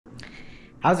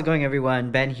How's it going, everyone?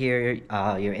 Ben here,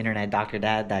 your internet doctor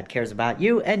dad that cares about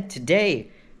you. And today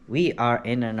we are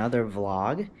in another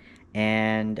vlog,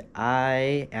 and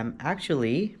I am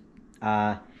actually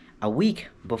uh, a week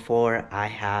before I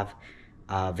have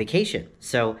vacation.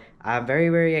 So I'm very,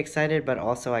 very excited, but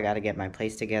also I got to get my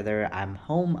place together. I'm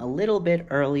home a little bit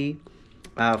early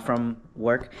from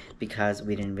work because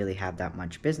we didn't really have that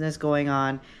much business going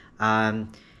on.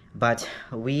 Um, but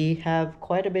we have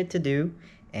quite a bit to do,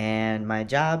 and my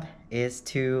job is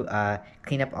to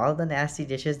clean up all the nasty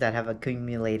dishes that have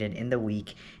accumulated in the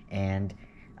week and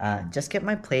just get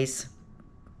my place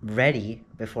ready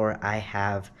before I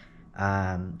have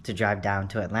to drive down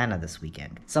to Atlanta this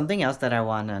weekend. Something else that I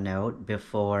want to note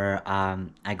before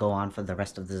I go on for the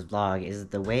rest of this vlog is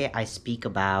the way I speak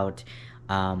about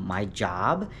my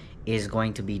job is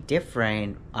going to be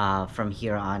different from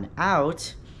here on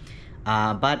out.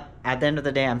 But at the end of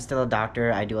the day, I'm still a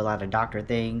doctor. I do a lot of doctor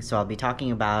things, so I'll be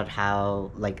talking about how,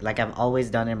 like I've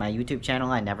always done in my YouTube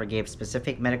channel, I never gave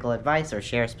specific medical advice or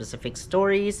share specific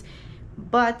stories,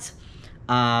 but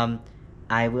I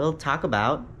will talk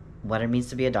about what it means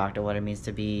to be a doctor, what it means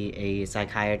to be a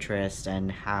psychiatrist,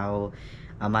 and how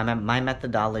my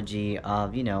methodology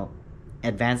of,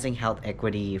 advancing health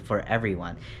equity for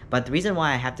everyone. But the reason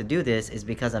why I have to do this is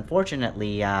because,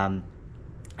 unfortunately,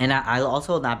 and I'll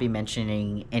also not be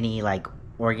mentioning any like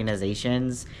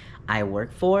organizations I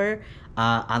work for,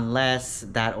 unless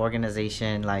that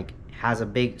organization like has a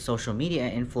big social media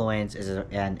influence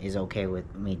and is okay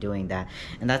with me doing that.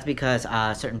 And that's because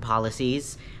certain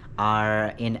policies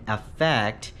are in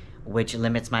effect, which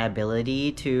limits my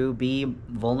ability to be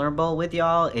vulnerable with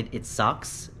y'all. It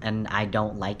sucks, and I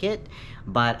don't like it.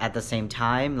 But at the same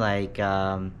time, like,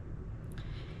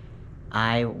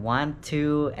 I want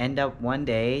to end up one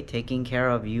day taking care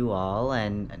of you all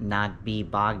and not be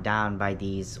bogged down by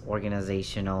these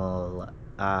organizational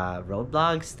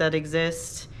roadblocks that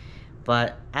exist.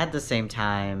 But at the same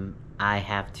time, I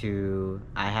have to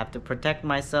protect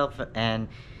myself, and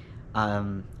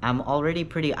I'm already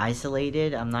pretty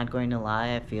isolated. I'm not going to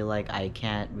lie. I feel like I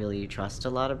can't really trust a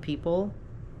lot of people,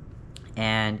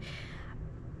 and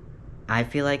I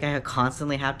feel like I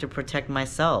constantly have to protect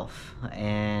myself,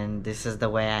 and this is the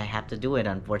way I have to do it,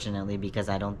 unfortunately, because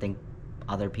I don't think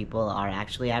other people are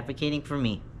actually advocating for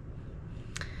me.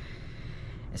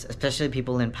 Especially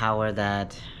people in power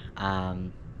that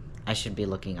I should be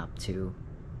looking up to,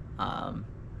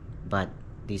 but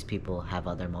these people have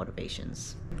other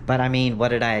motivations. But I mean, what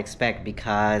did I expect?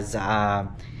 Because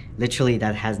literally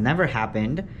that has never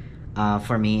happened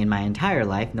for me in my entire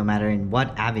life, no matter in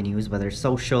what avenues, whether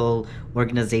social,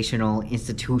 organizational,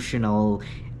 institutional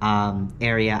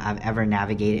area I've ever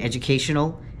navigated,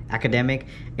 educational, academic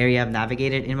area I've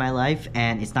navigated in my life.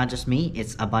 And it's not just me,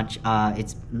 it's a bunch,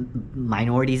 it's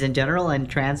minorities in general and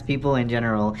trans people in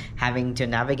general having to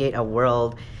navigate a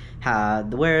world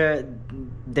where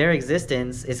their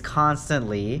existence is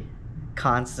constantly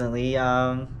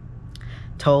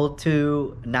told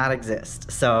to not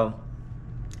exist. So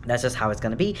that's just how it's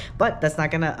gonna be, but that's not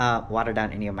gonna water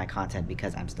down any of my content,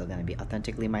 because I'm still gonna be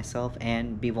authentically myself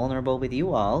and be vulnerable with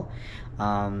you all,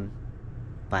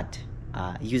 but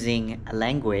using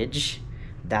language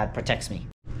that protects me.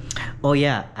 Oh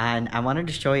yeah, and I wanted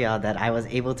to show y'all that I was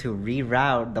able to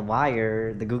reroute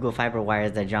the Google Fiber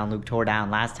wires that Jean-Luc tore down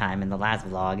last time in the last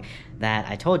vlog that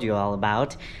I told you all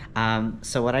about.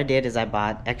 So what I did is I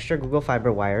bought extra Google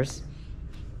Fiber wires,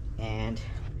 and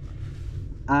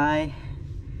I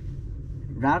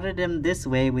routed them this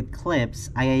way with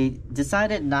clips. I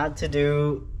decided not to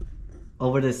do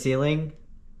over the ceiling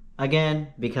again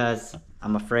because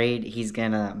I'm afraid he's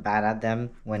gonna bat at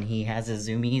them when he has his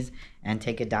zoomies and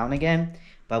take it down again.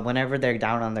 But whenever they're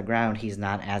down on the ground, he's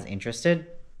not as interested.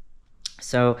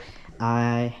 So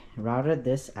I routed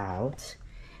this out.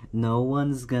 No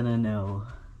one's gonna know.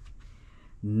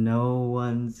 No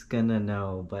one's gonna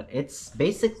know, but it's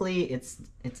basically it's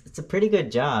a pretty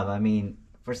good job. I mean,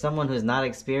 for someone who's not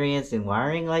experienced in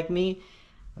wiring like me,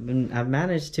 I've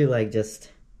managed to like just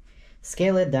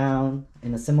scale it down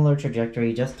in a similar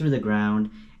trajectory just through the ground,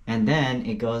 and then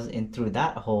it goes in through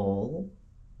that hole.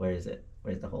 Where is it?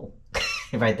 Where's the hole?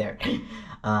 Right there.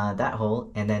 That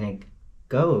hole, and then it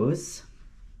goes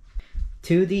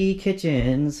to the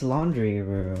kitchen's laundry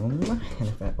room. And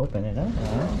if I open it up,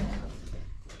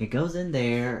 it goes in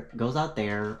there, goes out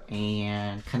there,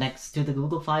 and connects to the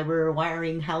Google Fiber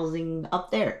wiring housing up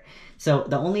there. So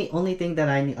the only thing that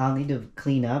I'll need to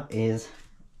clean up is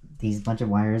these bunch of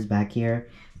wires back here,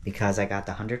 because I got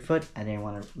the 100-foot. I didn't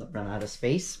want to run out of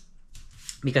space,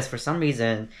 because for some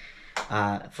reason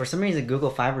Google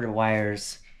Fiber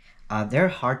wires They're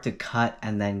hard to cut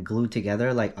and then glue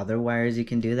together like other wires. You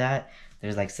can do that.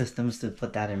 There's like systems to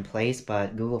put that in place,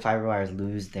 but Google Fiber wires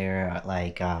lose their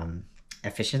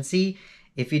efficiency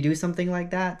if you do something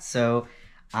like that. So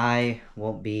I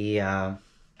won't be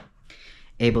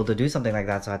able to do something like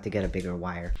that, so I have to get a bigger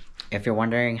wire. If you're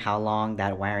wondering how long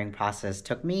that wiring process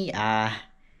took me,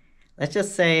 let's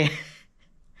just say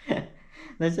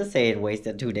let's just say it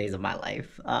wasted 2 days of my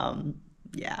life.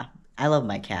 Yeah, I love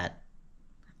my cat.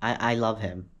 I love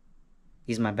him.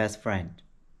 He's my best friend.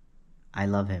 I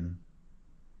love him.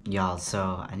 Y'all,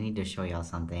 so I need to show y'all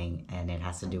something, and it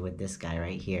has to do with this guy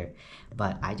right here.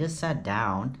 But I just sat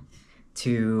down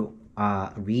to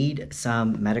read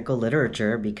some medical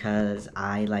literature because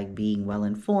I like being well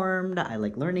informed. I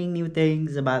like learning new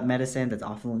things about medicine that's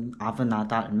often not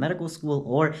taught in medical school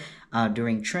or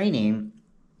during training.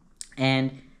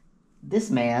 And this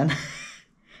man,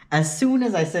 as soon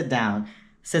as I sit down,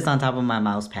 sits on top of my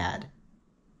mouse pad.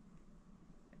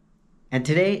 And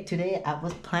today I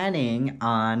was planning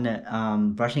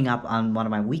on brushing up on one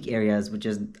of my weak areas, which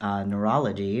is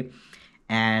neurology.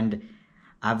 And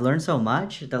I've learned so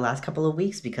much the last couple of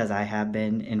weeks because I have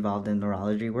been involved in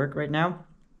neurology work right now.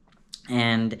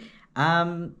 And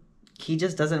he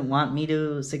just doesn't want me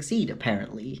to succeed,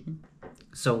 apparently.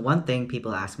 So one thing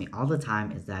people ask me all the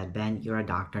time is that, Ben, you're a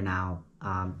doctor now.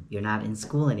 You're not in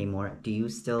school anymore. Do you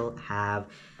still have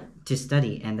to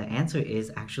study? And the answer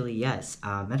is actually yes.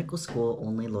 Medical school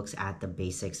only looks at the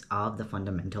basics of the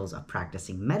fundamentals of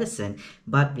practicing medicine.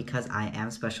 But because I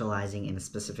am specializing in a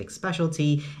specific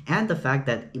specialty, and the fact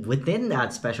that within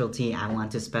that specialty, I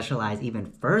want to specialize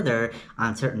even further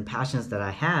on certain passions that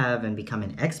I have and become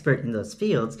an expert in those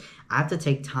fields, I have to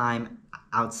take time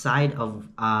outside of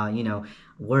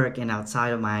work and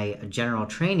outside of my general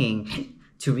training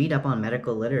to read up on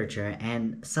medical literature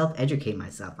and self-educate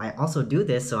myself. I also do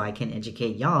this so I can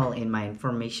educate y'all in my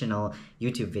informational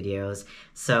YouTube videos.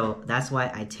 So that's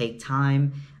why I take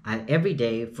time every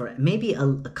day for maybe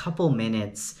a couple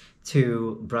minutes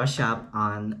to brush up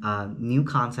on new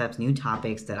concepts, new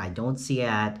topics that I don't see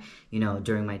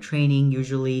during my training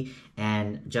usually,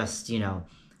 and just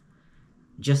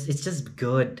it's just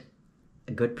good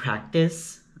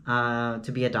practice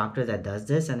to be a doctor that does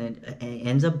this, and it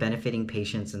ends up benefiting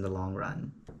patients in the long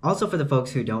run. Also, for the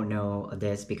folks who don't know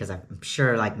this, because I'm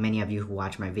sure like many of you who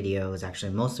watch my videos,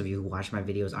 actually most of you who watch my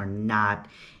videos are not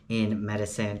in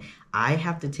medicine, I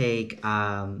have to take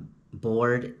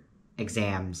board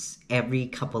exams every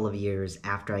couple of years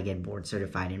after I get board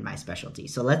certified in my specialty.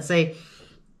 So let's say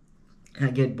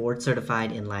I get board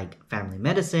certified in like family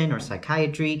medicine or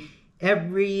psychiatry.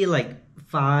 Every like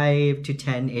 5 to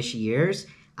 10-ish years,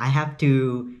 I have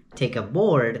to take a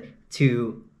board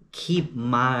to keep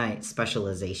my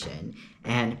specialization.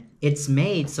 And it's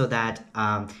made so that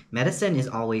medicine is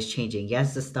always changing.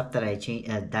 Yes, the stuff that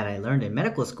I learned in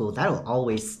medical school, that'll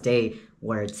always stay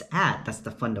where it's at. That's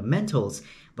the fundamentals.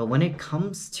 But when it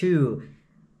comes to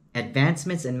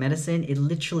advancements in medicine, it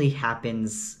literally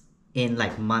happens in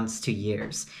like months to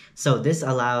years. So this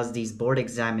allows, these board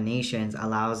examinations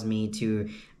allows me to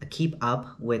keep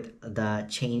up with the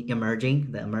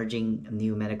emerging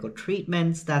new medical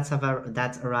treatments that's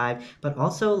arrived, but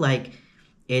also like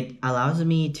it allows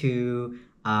me to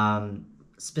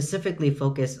specifically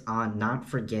focus on not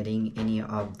forgetting any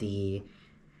of the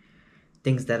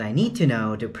things that I need to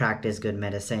know to practice good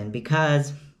medicine,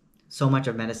 because so much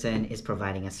of medicine is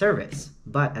providing a service,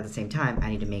 but at the same time, I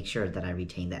need to make sure that I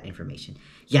retain that information.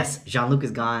 Yes, Jean-Luc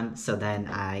is gone, so then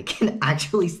I can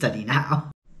actually study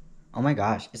now. Oh my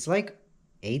gosh, it's like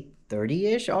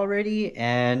 8:30-ish already,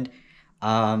 and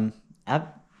I've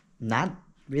not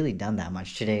really done that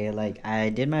much today. Like, I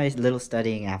did my little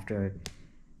studying after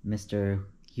Mr.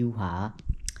 Yuha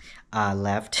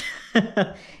left,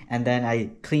 and then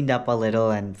I cleaned up a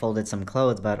little and folded some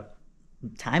clothes, but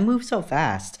time moves so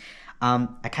fast.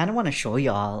 I kind of want to show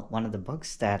y'all one of the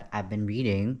books that I've been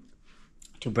reading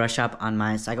to brush up on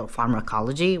my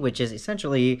psychopharmacology, which is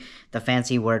essentially the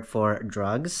fancy word for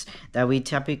drugs that we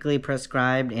typically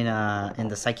prescribed in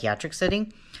the psychiatric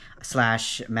setting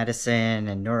 / medicine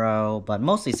and neuro, but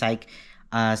mostly psych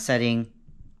setting.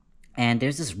 And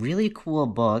there's this really cool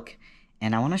book,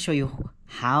 and I want to show you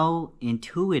how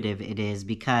intuitive it is,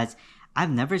 because I've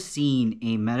never seen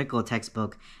a medical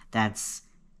textbook that's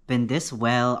been this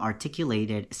well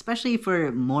articulated, especially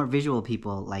for more visual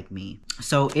people like me.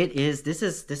 So this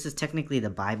is technically the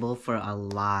Bible for a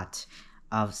lot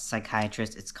of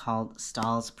psychiatrists. It's called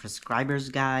Stahl's Prescriber's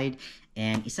Guide,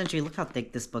 and essentially look how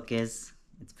thick this book is.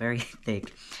 It's very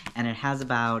thick, and it has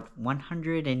about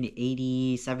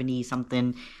 180, 70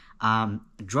 something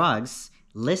drugs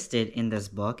listed in this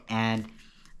book, and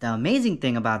the amazing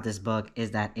thing about this book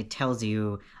is that it tells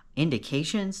you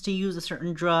indications to use a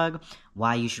certain drug,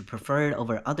 why you should prefer it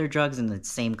over other drugs in the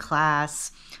same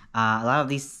class. A lot of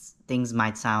these things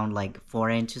might sound like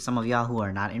foreign to some of y'all who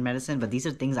are not in medicine, but these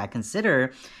are things I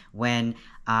consider when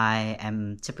I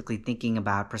am typically thinking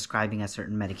about prescribing a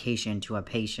certain medication to a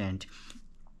patient.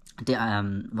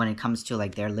 When it comes to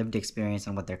like their lived experience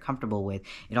and what they're comfortable with.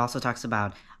 It also talks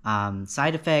about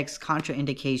side effects,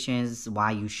 contraindications,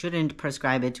 why you shouldn't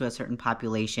prescribe it to a certain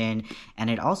population, and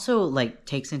it also like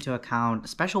takes into account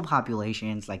special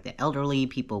populations like the elderly,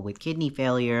 people with kidney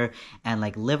failure, and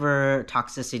like liver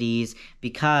toxicities,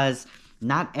 because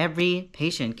not every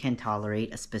patient can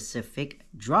tolerate a specific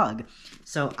drug.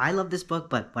 So I love this book,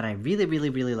 but what I really,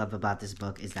 really, really love about this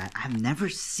book is that I've never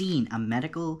seen a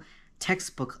medical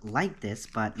textbook like this.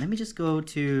 But let me just go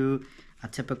to a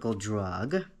typical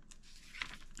drug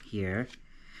here.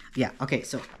 Yeah, okay,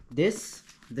 so this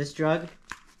drug,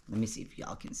 let me see if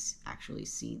y'all can actually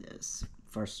see this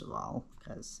first of all,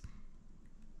 because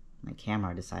my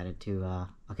camera decided to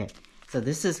okay, so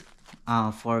this is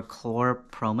for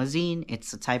chlorpromazine.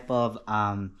 It's a type of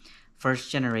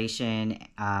first generation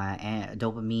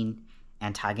dopamine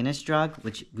antagonist drug,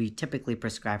 which we typically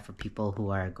prescribe for people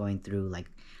who are going through like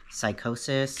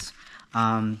psychosis.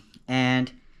 Look,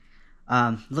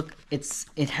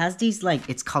 it has these like,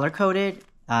 it's color coded.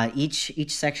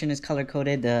 Each section is color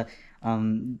coded.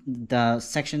 The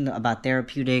section about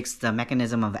therapeutics, the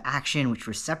mechanism of action, which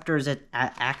receptors it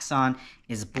acts on,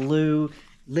 is blue.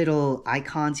 Little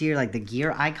icons here, like the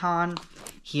gear icon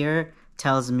here,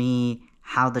 tells me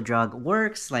how the drug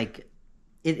works. Like,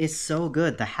 it is so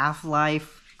good. The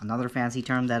half-life, another fancy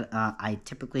term that I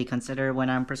typically consider when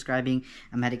I'm prescribing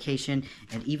a medication.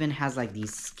 It even has like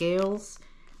these scales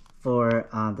for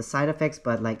the side effects,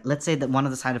 but like, let's say that one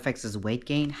of the side effects is weight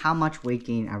gain. How much weight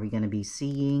gain are we going to be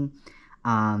seeing?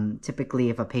 Typically,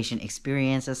 if a patient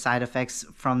experiences side effects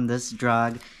from this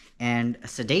drug, and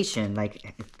sedation, like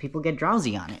if people get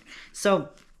drowsy on it. So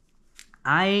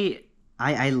I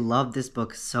love this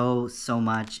book so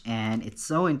much, and it's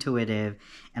so intuitive,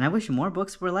 and I wish more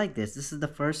books were like this. This is the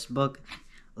first book,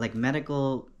 like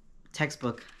medical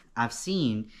textbook, I've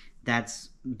seen that's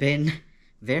been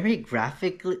very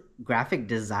graphic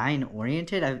design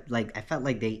oriented. I felt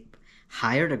like they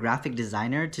hired a graphic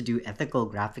designer to do ethical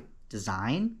graphic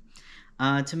design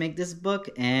to make this book,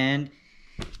 and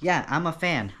yeah, I'm a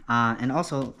fan. And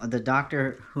also the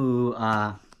doctor who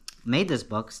made this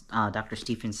book, Dr.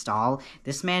 Stephen Stahl,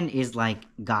 this man is like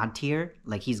god tier,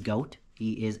 like he's GOAT.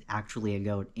 He is actually a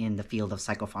GOAT in the field of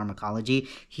psychopharmacology.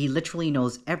 He literally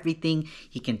knows everything.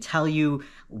 He can tell you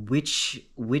which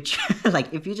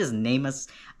like if you just name us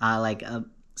like a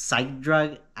psych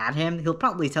drug at him, he'll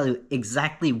probably tell you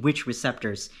exactly which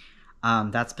receptors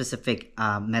that specific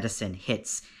medicine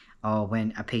hits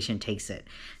when a patient takes it.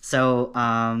 So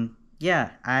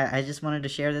yeah, I just wanted to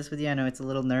share this with you. I know it's a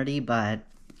little nerdy, but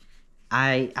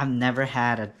I've never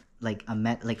had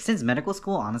since medical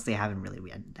school, honestly, I haven't really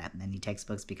read that many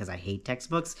textbooks because I hate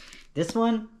textbooks. This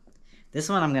one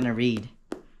I'm gonna read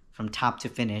from top to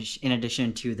finish, in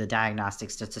addition to the Diagnostic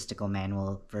Statistical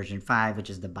Manual version 5, which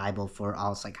is the Bible for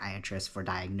all psychiatrists for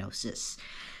diagnosis.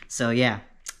 So yeah.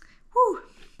 Whew.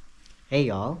 Hey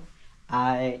y'all,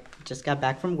 I just got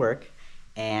back from work,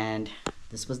 and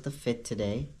this was the fit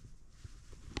today.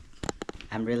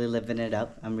 I'm really living it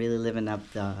up. I'm really living up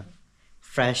the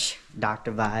fresh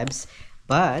doctor vibes.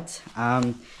 But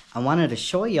I wanted to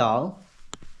show y'all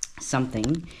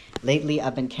something. Lately,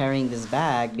 I've been carrying this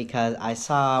bag because I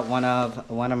saw one of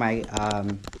my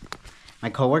my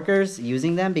coworkers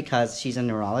using them, because she's a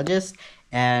neurologist,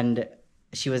 and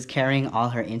she was carrying all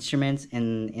her instruments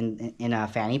in a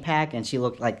fanny pack, and she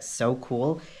looked like so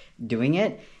cool doing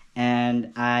it.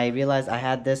 And I realized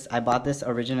I bought this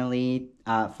originally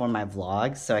for my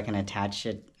vlogs, so I can attach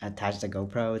the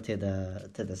GoPro to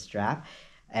the strap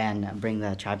and bring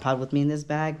the tripod with me in this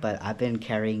bag. But I've been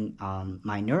carrying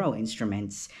my neuro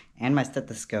instruments and my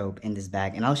stethoscope in this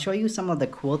bag, and I'll show you some of the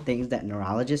cool things that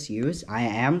neurologists use.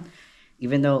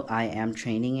 Even though I am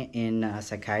training in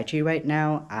psychiatry right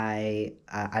now, I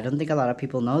don't think a lot of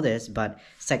people know this, but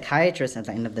psychiatrists at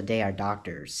the end of the day are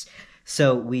doctors.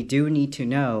 So we do need to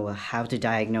know how to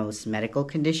diagnose medical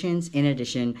conditions in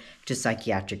addition to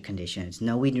psychiatric conditions.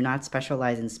 No, we do not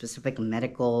specialize in specific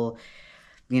medical,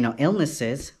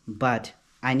 illnesses, but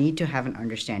I need to have an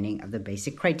understanding of the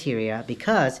basic criteria,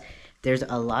 because there's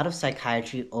a lot of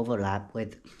psychiatry overlap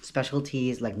with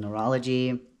specialties like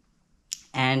neurology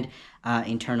and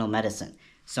internal medicine.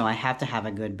 So I have to have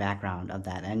a good background of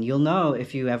that. And you'll know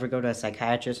if you ever go to a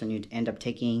psychiatrist and you end up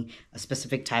taking a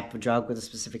specific type of drug with a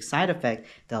specific side effect,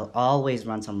 they'll always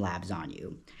run some labs on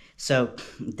you. So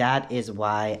that is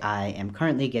why I am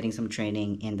currently getting some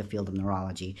training in the field of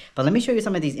neurology. But let me show you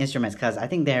some of these instruments because I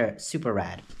think they're super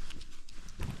rad.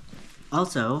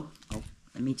 Also,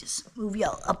 let me just move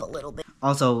y'all up a little bit.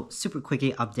 Also, super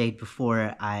quickly update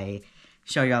before I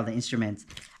show y'all the instruments.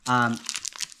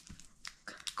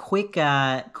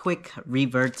 Quick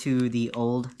revert to the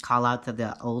old call out to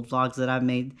the old vlogs that I've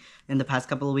made in the past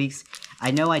couple of weeks.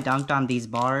 I know I dunked on these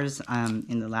bars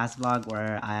in the last vlog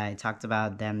where I talked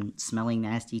about them smelling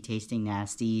nasty, tasting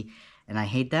nasty, and I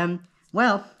hate them.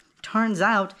 Well, turns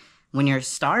out when you're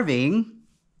starving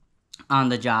on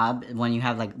the job, when you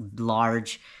have like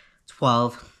large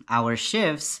 12-hour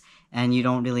shifts and you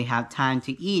don't really have time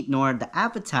to eat nor the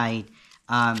appetite,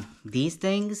 these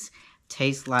things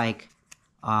taste like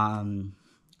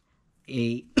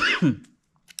they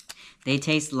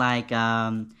taste like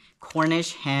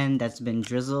Cornish hen that's been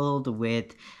drizzled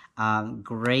with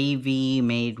gravy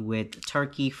made with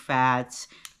turkey fats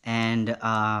and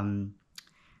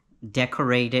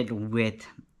decorated with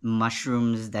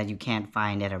mushrooms that you can't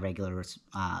find at a regular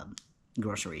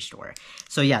grocery store.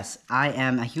 So yes, I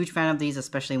am a huge fan of these,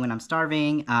 especially when I'm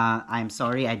starving. I'm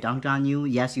sorry I dunked on you.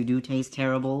 Yes, you do taste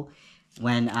terrible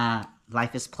when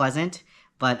life is pleasant.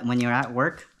 But when you're at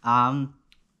work,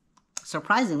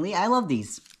 surprisingly, I love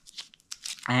these.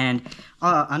 And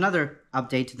another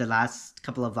update to the last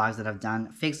couple of vlogs that I've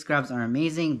done. Fig scrubs are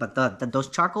amazing, but those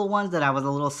charcoal ones that I was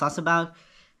a little sus about,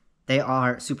 they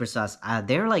are super sus.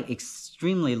 They're like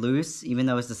extremely loose, even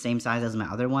though it's the same size as my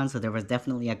other ones. So there was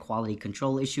definitely a quality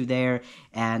control issue there.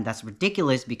 And that's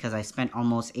ridiculous because I spent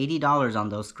almost $80 on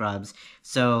those scrubs.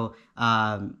 So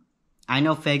I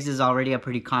know Figs is already a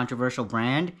pretty controversial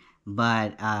brand.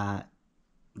 But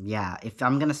yeah, if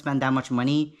I'm gonna spend that much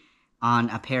money on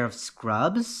a pair of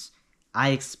scrubs, I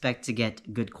expect to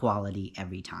get good quality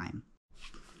every time.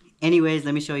 Anyways,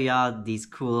 let me show y'all these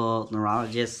cool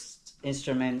neurologist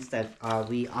instruments that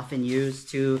we often use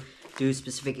to do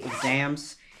specific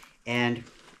exams. And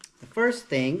the first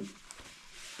thing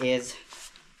is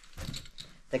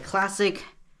the classic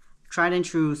tried and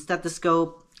true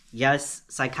stethoscope. Yes,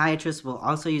 psychiatrists will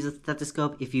also use a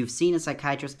stethoscope. If you've seen a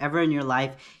psychiatrist ever in your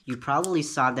life, you probably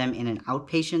saw them in an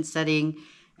outpatient setting,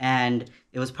 and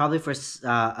it was probably for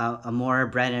a more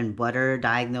bread and butter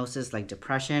diagnosis like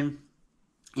depression.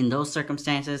 In those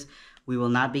circumstances, we will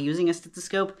not be using a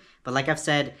stethoscope. But like I've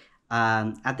said,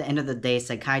 at the end of the day,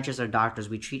 psychiatrists or doctors,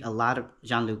 we treat a lot of...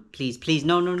 Jean-Luc, please,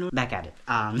 no, back at it.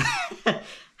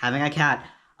 Having a cat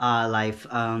life.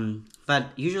 But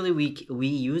usually we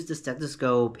use the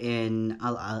stethoscope in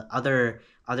other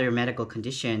medical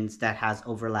conditions that has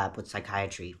overlap with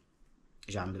psychiatry.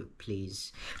 Jean-Luc,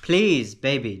 please,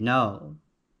 baby, no.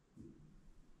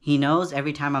 He knows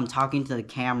every time I'm talking to the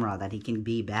camera that he can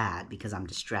be bad because I'm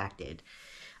distracted.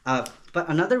 But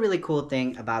another really cool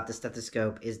thing about the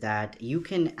stethoscope is that you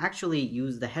can actually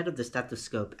use the head of the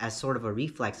stethoscope as sort of a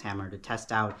reflex hammer to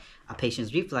test out a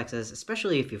patient's reflexes,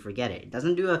 especially if you forget it. It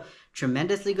doesn't do a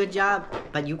tremendously good job,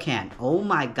 but you can. Oh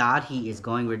my God, he is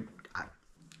going...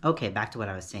 Okay, back to what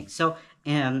I was saying. So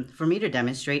for me to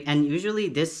demonstrate, and usually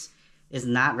this is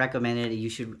not recommended. You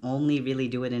should only really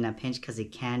do it in a pinch because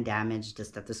it can damage the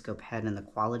stethoscope head and the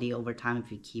quality over time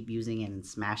if you keep using it and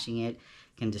smashing it.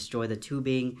 Can destroy the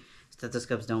tubing.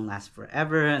 Stethoscopes don't last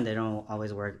forever and they don't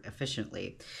always work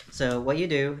efficiently. So what you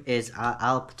do is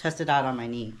I'll test it out on my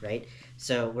knee, right?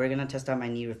 So we're gonna test out my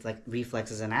knee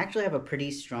reflexes, and I actually have a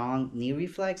pretty strong knee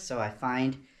reflex. So I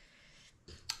find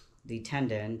the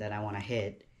tendon that I want to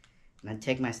hit, and I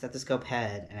take my stethoscope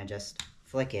head and I just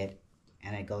flick it,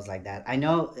 and it goes like that. I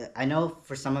know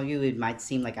for some of you it might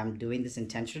seem like I'm doing this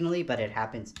intentionally, but it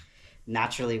happens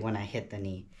naturally when I hit the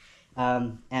knee.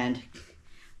 And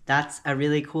that's a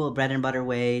really cool bread and butter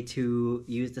way to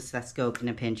use the stethoscope in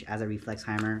a pinch as a reflex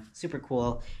hammer. Super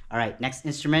cool. All right, next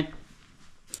instrument,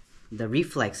 the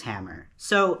reflex hammer.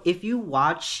 So if you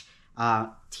watch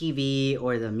TV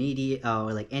or the media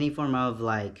or like any form of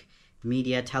like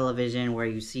media, television, where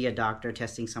you see a doctor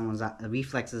testing someone's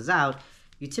reflexes out,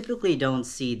 you typically don't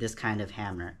see this kind of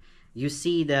hammer. You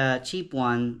see the cheap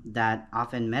one that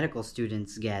often medical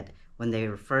students get when they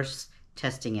were first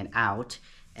testing it out.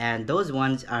 And those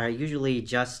ones are usually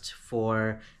just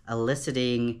for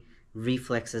eliciting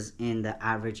reflexes in the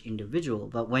average individual.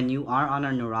 But when you are on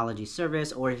a neurology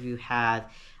service, or if you have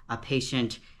a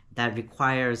patient that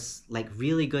requires like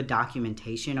really good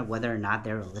documentation of whether or not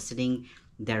they're eliciting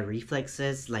their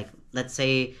reflexes, like let's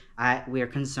say we are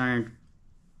concerned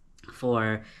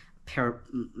for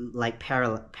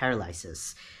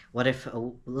paralysis. What if,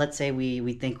 let's say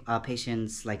we think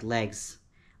patients like legs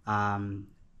um,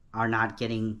 are not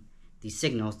getting these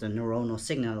signals, the neuronal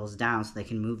signals down so they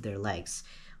can move their legs?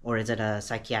 Or is it a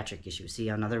psychiatric issue? See,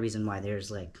 another reason why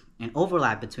there's like an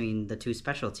overlap between the two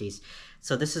specialties.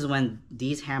 So this is when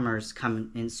these hammers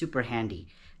come in super handy.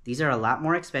 These are a lot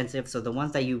more expensive. So the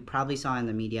ones that you probably saw in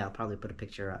the media, I'll probably put a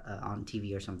picture on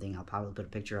TV or something. I'll probably put a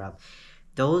picture up.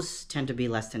 Those tend to be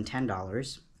less than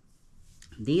 $10.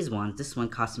 These ones, this one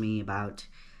cost me about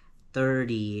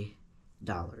 $30.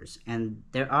 And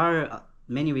there are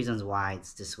many reasons why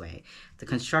it's this way. The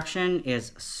construction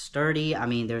is sturdy. I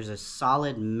mean, there's a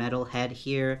solid metal head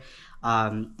here,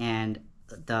 and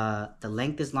the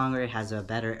length is longer. It has a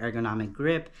better ergonomic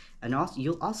grip, and also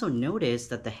you'll also notice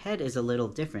that the head is a little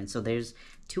different. So there's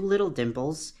two little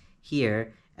dimples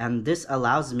here, and this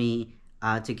allows me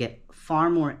to get far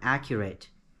more accurate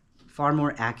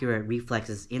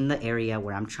reflexes in the area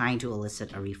where I'm trying to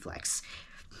elicit a reflex.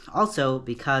 Also,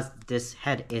 because this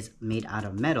head is made out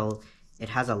of metal, it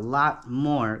has a lot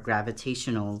more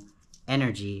gravitational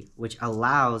energy, which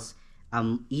allows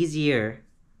easier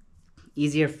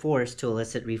force to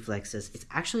elicit reflexes. It's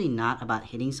actually not about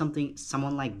hitting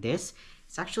someone like this.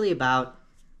 It's actually about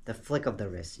the flick of the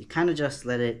wrist. You kind of just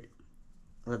let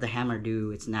the hammer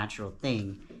do its natural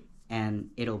thing,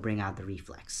 and it'll bring out the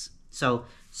reflex. So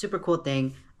super cool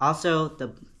thing. Also,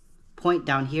 the point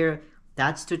down here,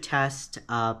 that's to test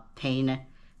pain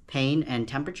and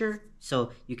temperature.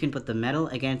 So you can put the metal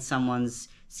against someone's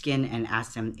skin and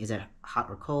ask them, is it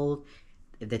hot or cold?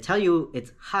 If they tell you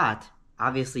it's hot,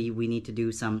 obviously we need to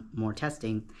do some more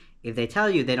testing. If they tell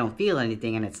you they don't feel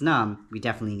anything and it's numb, we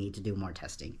definitely need to do more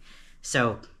testing.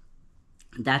 So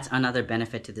that's another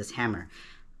benefit to this hammer.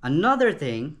 Another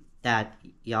thing that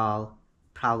y'all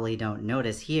probably don't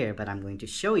notice here, but I'm going to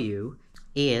show you,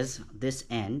 is this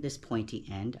end, this pointy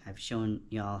end. I've shown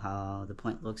y'all how the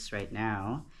point looks right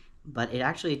now, but it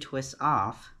actually twists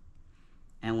off.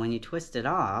 And when you twist it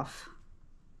off,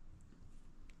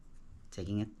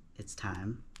 taking its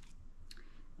time,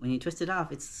 when you twist it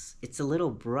off, it's a little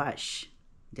brush.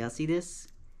 Do y'all see this?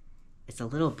 It's a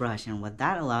little brush, and what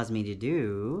that allows me to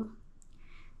do,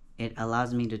 it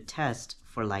allows me to test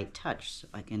for light touch. So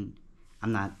I'm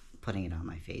not putting it on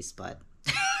my face, but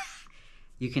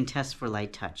you can test for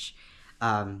light touch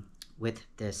with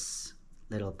this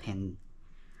little pin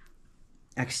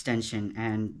extension.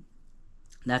 And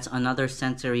that's another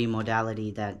sensory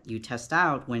modality that you test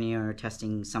out when you're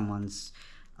testing someone's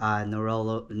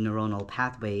neuronal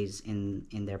pathways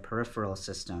in their peripheral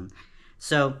system.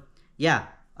 So yeah,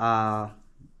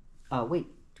 wait,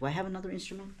 do I have another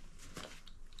instrument?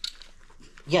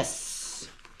 Yes.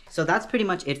 So that's pretty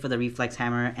much it for the reflex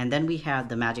hammer. And then we have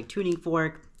the magic tuning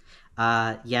fork.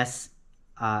 Yes,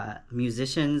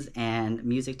 musicians and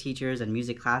music teachers and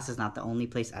music class is not the only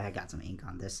place. I got some ink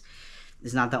on this.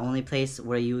 It's not the only place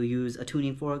where you use a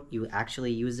tuning fork. You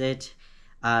actually use it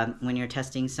when you're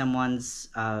testing someone's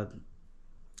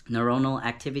neuronal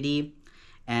activity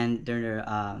and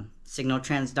their signal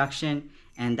transduction.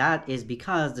 And that is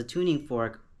because the tuning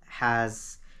fork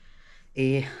has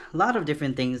a lot of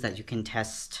different things that you can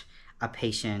test a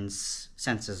patient's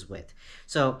senses with.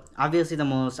 So obviously the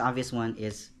most obvious one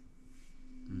is,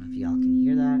 I don't know if y'all can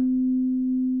hear that.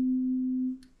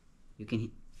 You can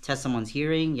test someone's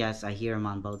hearing. Yes, I hear them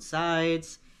on both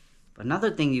sides. But another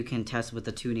thing you can test with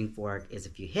the tuning fork is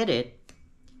if you hit it,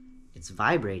 it's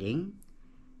vibrating.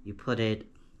 You put it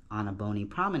on a bony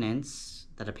prominence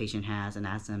that a patient has and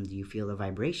ask them, do you feel the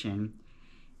vibration?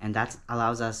 And that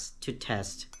allows us to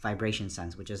test vibration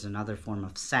sense, which is another form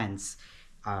of sense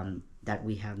that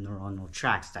we have neuronal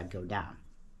tracts that go down.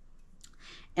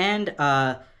 And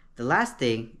the last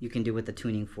thing you can do with the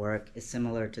tuning fork is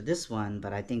similar to this one,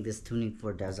 but I think this tuning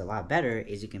fork does a lot better,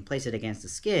 is you can place it against the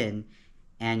skin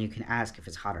and you can ask if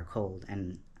it's hot or cold.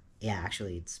 And yeah,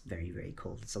 actually it's very, very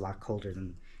cold. It's a lot colder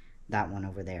than that one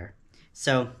over there.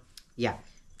 So yeah,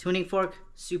 tuning fork,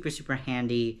 super, super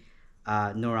handy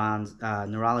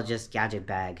neurologist gadget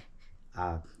bag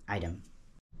item.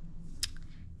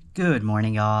 Good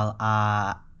morning, y'all.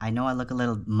 I know I look a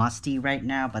little musty right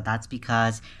now, but that's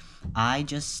because I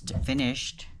just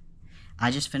finished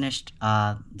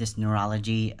this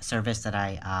neurology service that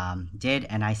I did,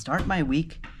 and I start my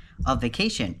week of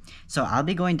vacation. So I'll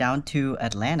be going down to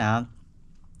Atlanta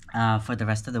for the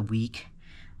rest of the week.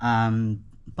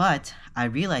 But I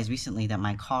realized recently that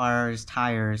my car's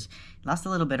tires lost a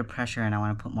little bit of pressure and I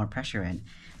want to put more pressure in.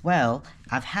 Well,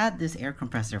 I've had this air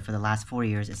compressor for the last 4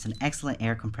 years. It's an excellent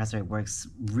air compressor. It works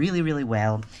really, really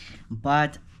well.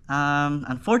 But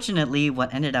Unfortunately,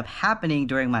 what ended up happening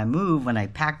during my move when I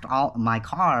packed all my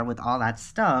car with all that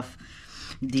stuff,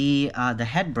 the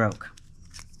head broke.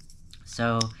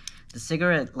 So the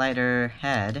cigarette lighter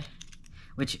head,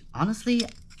 which honestly,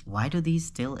 why do these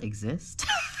still exist?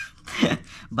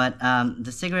 But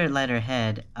the cigarette lighter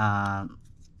head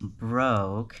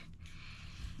broke,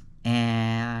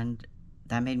 and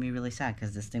that made me really sad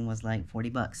because this thing was like 40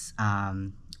 bucks.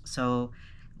 So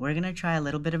we're gonna try a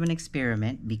little bit of an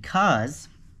experiment because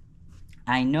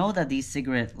I know that these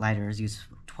cigarette lighters use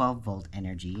 12-volt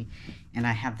energy, and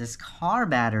I have this car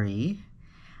battery,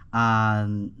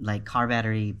 like car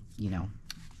battery,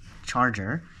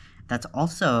 charger that's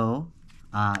also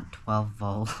 12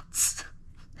 volts.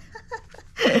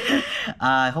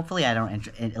 Hopefully I don't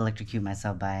electrocute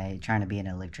myself by trying to be an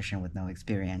electrician with no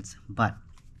experience. But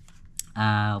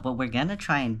what we're gonna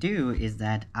try and do is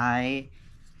that I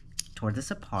tore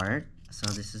this apart.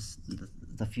 So this is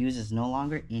the fuse is no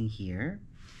longer in here,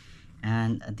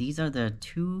 and these are the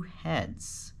two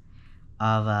heads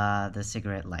of the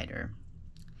cigarette lighter.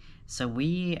 So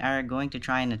we are going to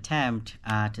try and attempt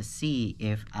to see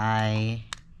if I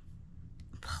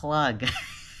plug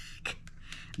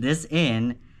this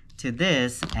in to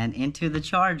this and into the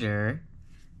charger,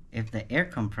 if the air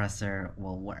compressor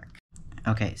will work.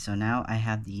 Okay, so now I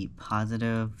have the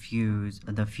positive fuse,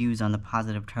 the fuse on the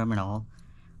positive terminal,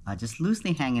 just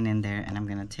loosely hanging in there, and I'm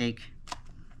gonna take,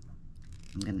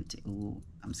 ooh,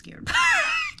 I'm scared.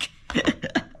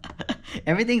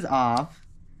 Everything's off.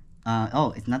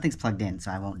 Nothing's plugged in,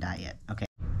 so I won't die yet. Okay.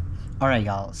 Alright,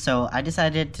 y'all, so I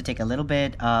decided to take a little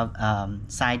bit of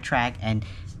sidetrack, and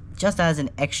just as an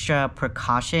extra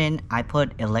precaution, I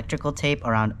put electrical tape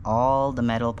around all the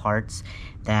metal parts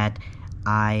that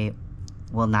I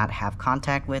will not have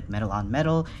contact with, metal on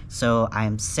metal, so I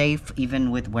am safe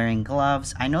even with wearing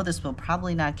gloves. I know this will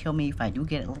probably not kill me if I do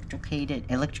get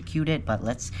electrocuted, but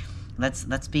let's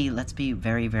be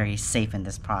very, very safe in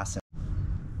this process.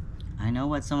 I know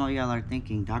what some of y'all are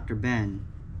thinking. Dr. Ben,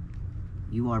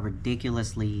 you are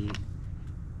ridiculously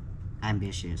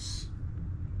ambitious.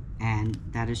 And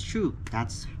that is true.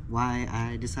 That's why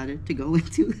I decided to go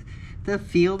into the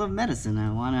field of medicine.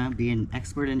 I want to be an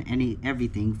expert in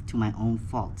everything to my own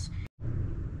faults.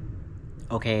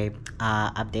 Okay,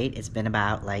 update. It's been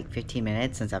about like 15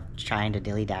 minutes since I'm trying to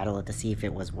dilly-daddle it to see if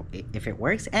it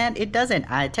works, and it doesn't.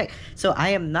 So I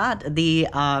am not the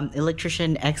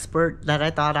electrician expert that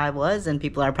I thought I was, and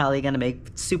people are probably gonna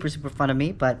make super fun of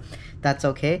me, but that's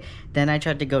okay. Then I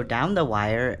tried to go down the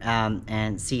wire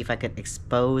and see if I could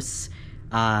expose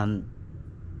some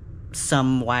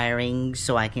wiring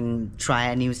so I can try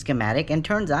a new schematic, and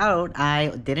turns out I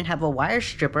didn't have a wire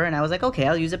stripper, and I was like, okay,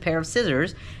 I'll use a pair of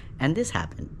scissors. And this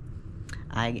happened.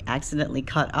 I accidentally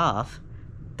cut off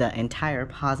the entire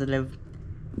positive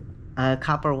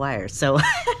copper wire. So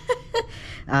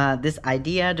this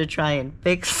idea to try and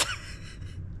fix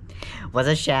was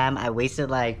a sham. I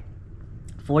wasted like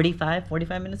 45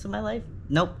 minutes of my life.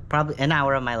 Nope, probably an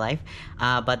hour of my life.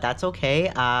 But that's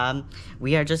okay.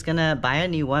 We are just gonna buy a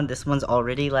new one. This one's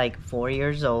already like 4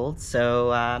 years old,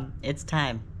 so it's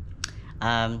time.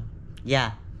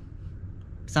 Yeah.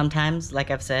 Sometimes, like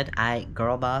I've said, I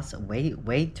girl boss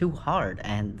way too hard,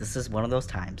 and this is one of those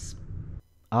times.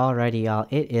 Alrighty, y'all.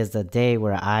 It is the day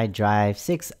where I drive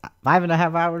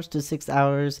 5.5 hours to 6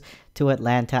 hours to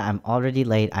Atlanta. I'm already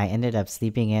late. I ended up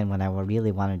sleeping in when I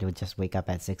really wanted to just wake up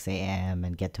at 6 a.m.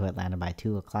 and get to Atlanta by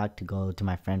 2 o'clock to go to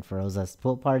my friend Feroza's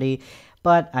pool party.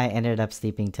 But I ended up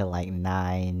sleeping till like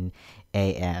 9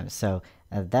 a.m. So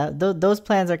those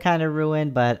plans are kind of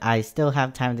ruined, but I still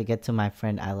have time to get to my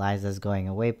friend Eliza's going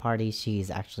away party.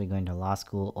 She's actually going to law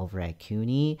school over at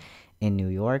CUNY in New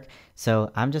York.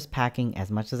 So I'm just packing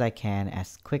as much as I can,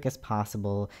 as quick as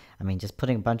possible. I mean, just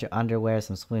putting a bunch of underwear,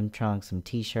 some swim trunks, some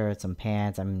t-shirts, some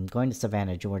pants. I'm going to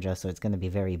Savannah, Georgia, so it's going to be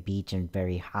very beach and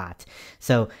very hot.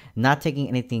 So not taking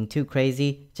anything too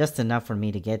crazy, just enough for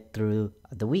me to get through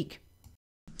the week.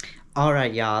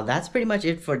 Alright, y'all, that's pretty much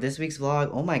it for this week's vlog.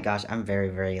 Oh my gosh, I'm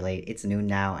very late. It's noon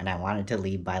now, and I wanted to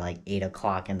leave by like 8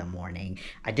 o'clock in the morning.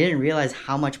 I didn't realize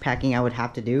how much packing I would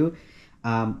have to do.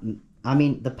 I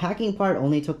mean, the packing part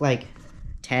only took like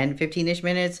 10-15-ish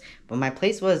minutes, but my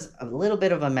place was a little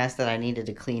bit of a mess that I needed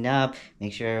to clean up,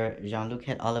 make sure Jean-Luc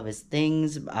had all of his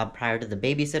things prior to the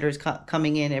babysitters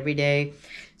coming in every day.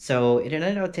 So it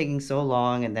ended up taking so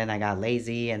long, and then I got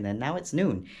lazy, and then now it's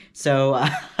noon. So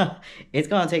it's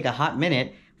gonna take a hot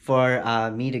minute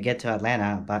for me to get to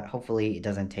Atlanta, but hopefully it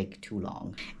doesn't take too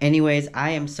long. Anyways,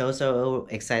 I am so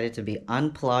excited to be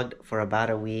unplugged for about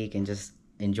a week and just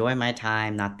enjoy my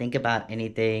time, not think about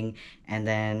anything, and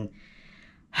then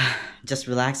just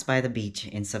relax by the beach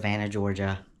in Savannah,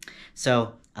 Georgia.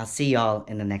 So I'll see y'all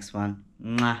in the next one.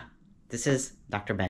 Mwah. This is Dr. Ben.